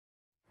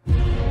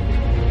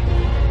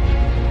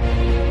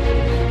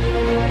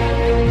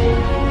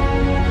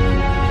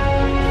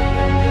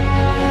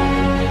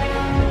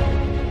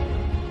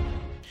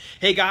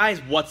Hey guys,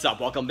 what's up?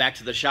 Welcome back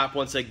to the shop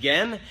once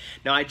again.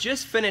 Now I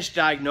just finished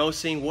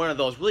diagnosing one of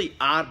those really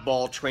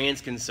oddball trans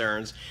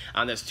concerns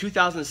on this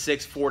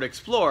 2006 Ford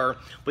Explorer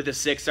with a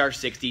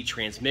 6R60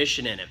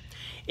 transmission in it.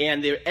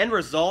 And the end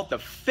result, the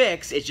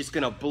fix, is just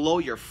going to blow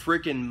your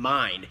freaking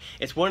mind.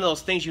 It's one of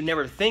those things you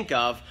never think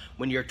of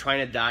when you're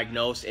trying to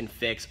diagnose and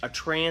fix a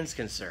trans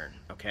concern,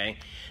 okay?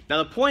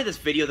 Now the point of this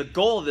video, the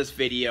goal of this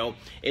video,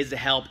 is to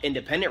help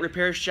independent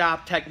repair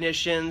shop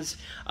technicians,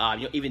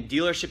 even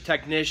dealership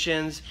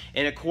technicians,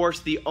 and of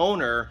course the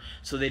owner,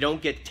 so they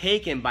don't get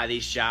taken by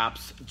these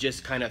shops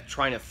just kind of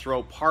trying to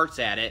throw parts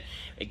at it,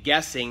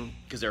 guessing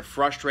because they're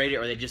frustrated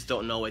or they just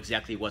don't know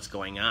exactly what's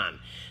going on.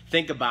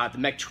 Think about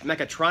it, the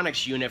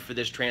mechatronics unit for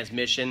this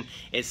transmission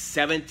is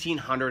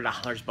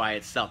 $1,700 by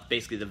itself,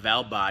 basically the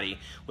valve body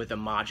with a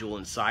module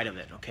inside of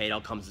it, okay? It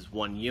all comes as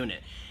one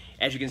unit.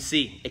 As you can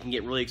see, it can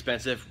get really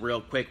expensive real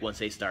quick once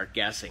they start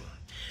guessing.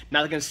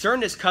 Now the concern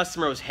this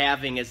customer was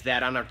having is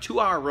that on our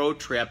 2-hour road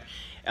trip,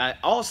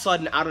 all of a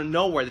sudden, out of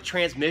nowhere, the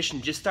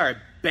transmission just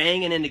started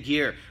banging into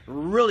gear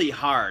really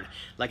hard,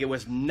 like it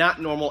was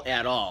not normal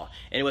at all.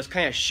 And it was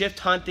kind of shift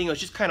hunting, it was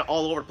just kind of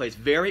all over the place,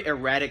 very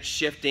erratic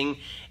shifting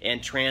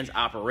and trans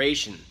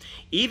operation.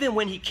 Even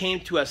when he came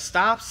to a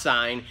stop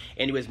sign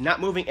and he was not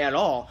moving at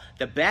all,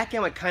 the back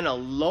end would kind of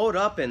load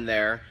up in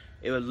there,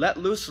 it would let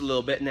loose a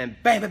little bit, and then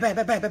bang, bang, bang,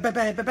 bang, bang, bang,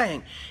 bang, bang,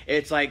 bang.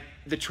 It's like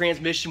the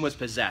transmission was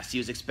possessed. He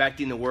was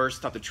expecting the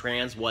worst, thought the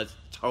trans was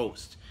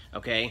toast.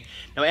 Okay,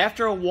 now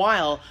after a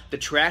while, the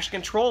traction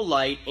control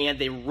light and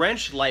the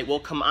wrench light will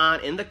come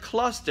on in the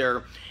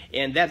cluster,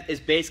 and that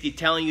is basically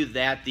telling you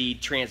that the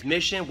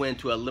transmission went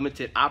into a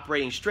limited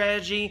operating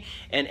strategy,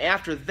 and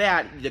after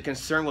that, the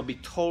concern will be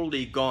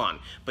totally gone.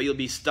 But you'll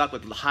be stuck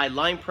with high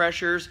line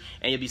pressures,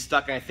 and you'll be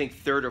stuck in, I think,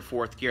 3rd or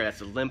 4th gear. That's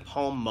the limp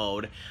home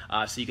mode,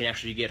 so you can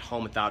actually get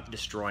home without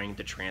destroying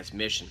the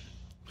transmission.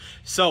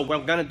 So what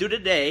I'm going to do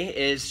today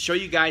is show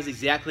you guys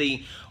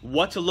exactly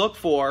what to look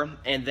for,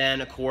 and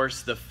then of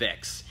course the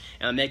fix.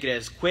 And I'll make it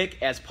as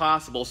quick as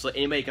possible so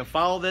anybody can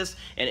follow this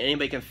and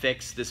anybody can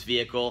fix this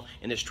vehicle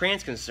and this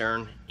trans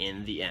concern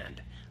in the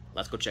end.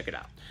 Let's go check it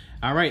out.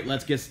 Alright,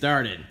 let's get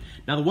started.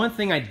 Now the one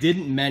thing I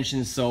didn't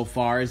mention so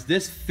far is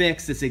this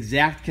fix, this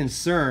exact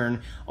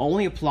concern,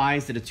 only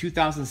applies to the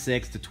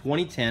 2006 to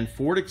 2010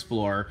 Ford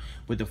Explorer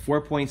with the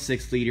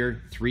 4.6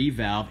 liter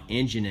 3-valve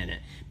engine in it,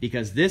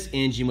 because this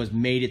engine was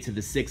mated to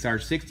the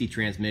 6R60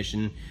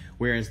 transmission,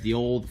 whereas the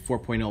old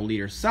 4.0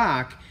 liter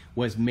stock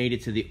was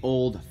mated to the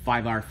old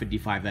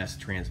 5R55S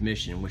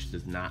transmission, which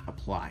does not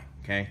apply,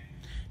 okay?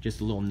 Just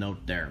a little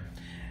note there.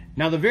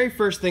 Now the very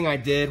first thing I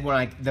did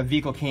when the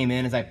vehicle came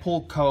in is I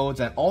pulled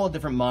codes on all the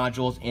different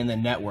modules in the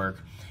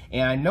network,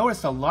 and I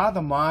noticed a lot of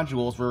the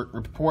modules were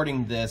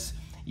reporting this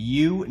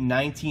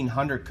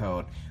U1900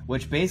 code,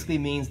 which basically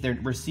means they're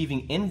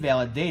receiving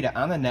invalid data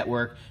on the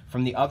network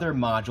from the other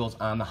modules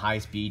on the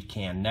high-speed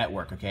CAN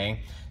network, okay?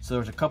 So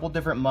there's a couple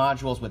different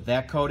modules with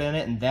that code in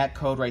it, and that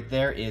code right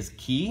there is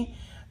key.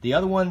 The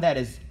other one that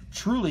is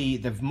truly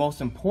the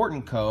most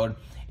important code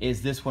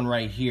is this one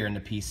right here in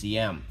the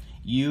PCM.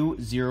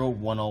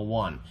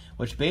 U0101,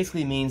 which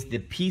basically means the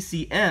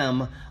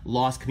PCM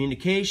lost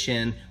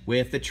communication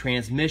with the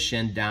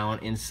transmission down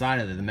inside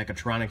of the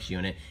mechatronics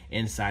unit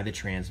inside the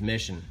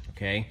transmission,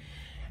 okay?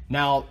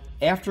 Now,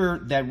 after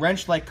that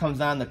wrench light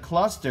comes on the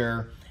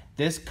cluster,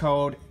 this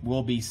code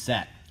will be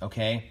set,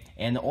 okay?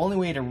 And the only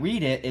way to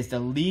read it is to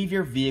leave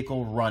your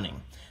vehicle running.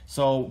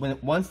 So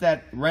once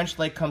that wrench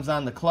light comes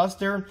on the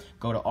cluster,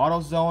 go to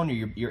AutoZone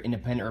or your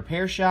independent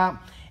repair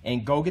shop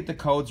and go get the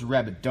codes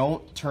read, but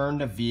don't turn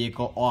the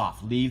vehicle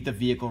off. Leave the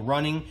vehicle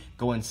running,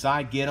 go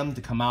inside, get them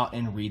to come out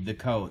and read the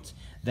codes.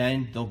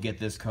 Then they'll get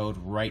this code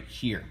right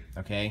here,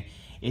 okay?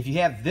 If you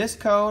have this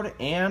code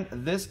and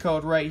this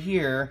code right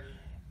here,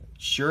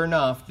 sure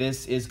enough,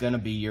 this is gonna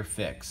be your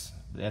fix.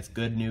 That's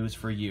good news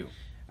for you.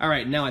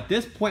 Alright, now at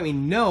this point we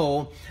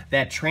know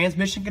that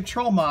transmission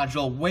control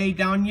module way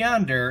down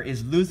yonder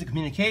is losing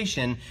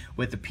communication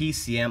with the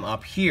PCM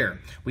up here.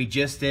 We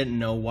just didn't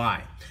know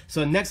why.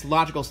 So the next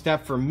logical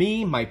step for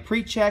me, my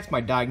pre-checks,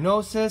 my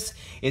diagnosis,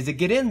 is to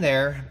get in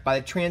there by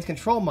the trans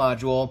control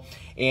module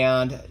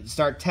and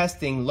start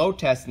testing, load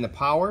testing the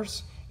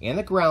powers and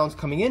the grounds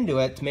coming into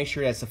it to make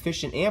sure it has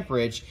sufficient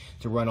amperage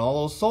to run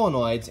all those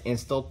solenoids and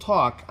still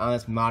talk on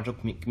this module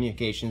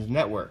communications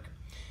network.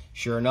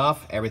 Sure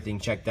enough, everything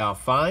checked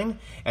out fine.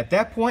 At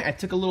that point, I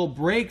took a little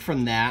break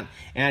from that,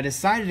 and I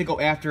decided to go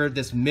after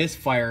this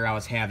misfire I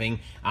was having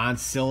on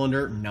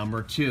cylinder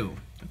number 2,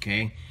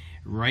 okay?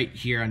 Right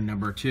here on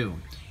number 2.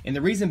 And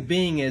the reason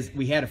being is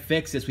we had to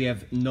fix this. We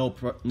have no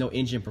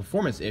engine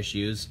performance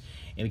issues,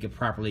 and we could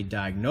properly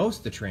diagnose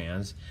the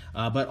trans.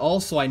 But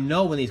also, I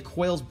know when these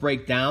coils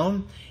break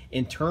down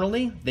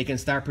internally, they can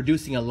start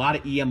producing a lot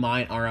of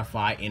EMI and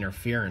RFI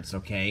interference,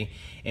 okay?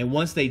 And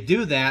once they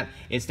do that,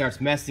 it starts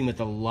messing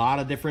with a lot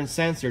of different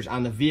sensors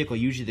on the vehicle,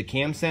 usually the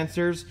cam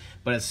sensors,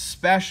 but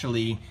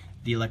especially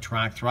the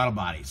electronic throttle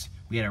bodies.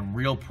 We had a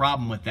real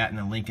problem with that in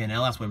the Lincoln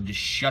LS, where we just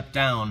shut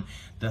down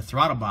the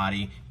throttle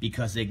body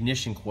because the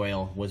ignition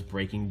coil was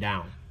breaking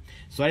down.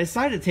 So I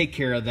decided to take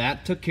care of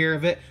that, took care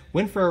of it,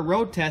 went for a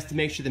road test to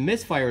make sure the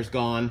misfire is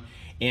gone,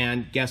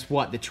 and guess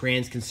what? The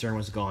trans concern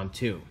was gone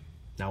too.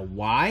 Now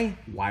why?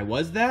 Why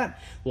was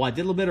that? Well, I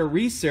did a little bit of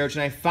research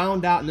and I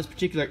found out in this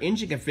particular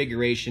engine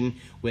configuration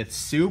with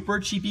super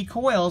cheapy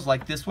coils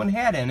like this one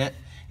had in it,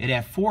 it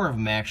had 4 of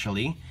them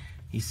actually.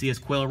 You see this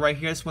coil right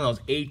here? It's one of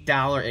those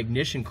 $8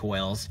 ignition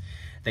coils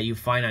that you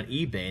find on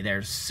eBay.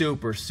 They're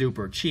super,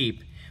 super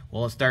cheap.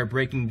 Well, it started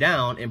breaking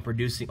down and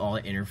producing all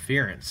the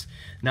interference.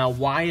 Now,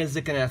 why is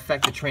it going to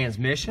affect the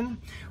transmission?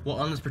 Well,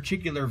 on this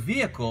particular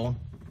vehicle,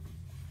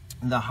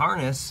 the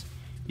harness,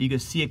 you can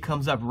see it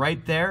comes up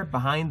right there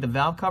behind the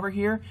valve cover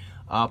here,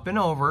 up and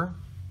over,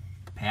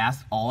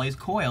 past all these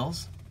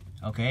coils,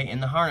 okay,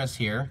 in the harness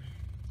here,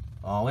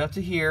 all the way up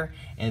to here,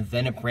 and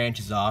then it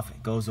branches off,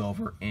 it goes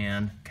over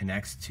and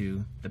connects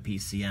to the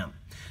PCM.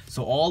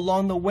 So all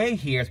along the way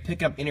here, it's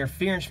picking up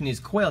interference from these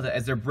coils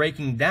as they're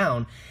breaking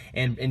down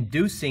and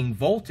inducing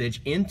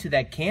voltage into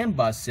that CAN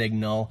bus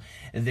signal,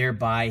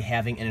 thereby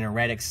having an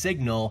erratic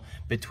signal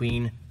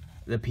between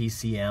the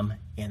PCM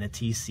and the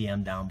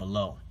TCM down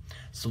below.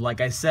 So like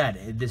I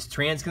said, this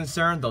trans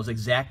concern, those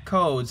exact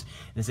codes,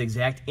 this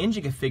exact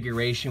engine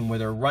configuration where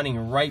they're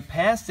running right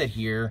past it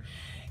here,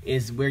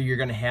 is where you're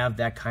going to have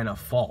that kind of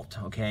fault,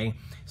 okay?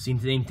 So you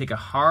need to take a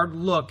hard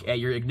look at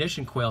your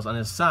ignition coils on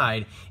this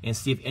side and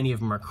see if any of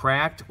them are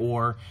cracked,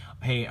 or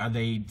hey, are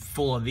they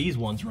full of these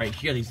ones right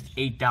here, these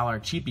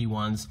 $8 cheapy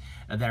ones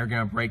that are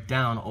going to break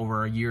down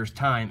over a year's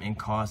time and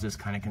cause this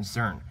kind of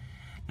concern.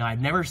 Now,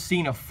 I've never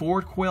seen a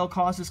Ford coil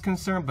cause this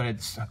concern, but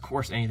it's, of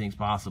course, anything's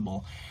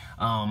possible.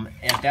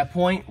 At that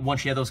point,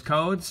 once you have those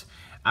codes,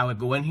 I would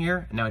go in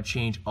here and I would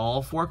change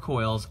all 4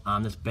 coils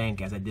on this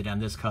bank as I did on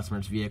this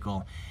customer's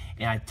vehicle.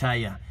 And I tell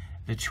you,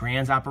 the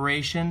trans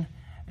operation,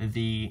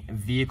 the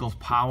vehicle's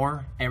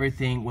power,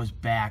 everything was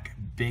back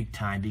big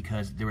time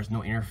because there was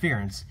no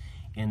interference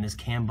in this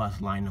CAN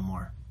bus line no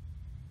more.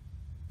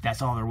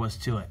 That's all there was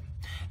to it.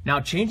 Now,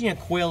 changing a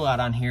coil out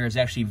on here is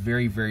actually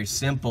very, very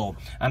simple.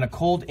 On a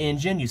cold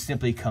engine, you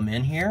simply come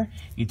in here,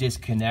 you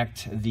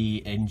disconnect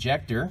the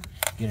injector,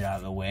 get it out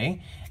of the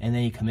way, and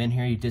then you come in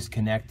here, you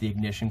disconnect the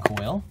ignition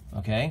coil,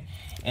 okay?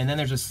 And then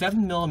there's a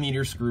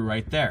 7mm screw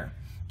right there.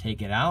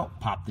 Take it out,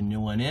 pop the new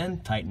one in,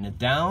 tighten it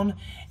down,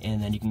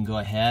 and then you can go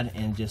ahead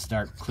and just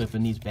start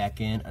clipping these back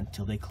in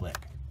until they click,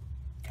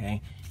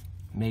 okay?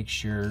 Make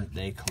sure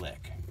they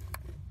click,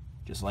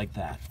 just like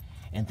that.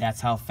 And that's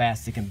how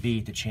fast it can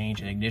be to change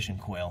an ignition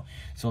coil.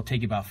 So it'll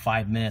take you about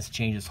 5 minutes to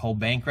change this whole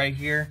bank right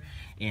here,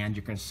 and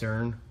your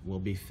concern will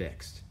be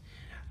fixed.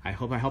 I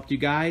hope I helped you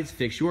guys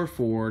fix your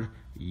Ford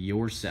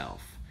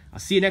yourself. I'll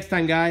see you next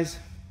time, guys.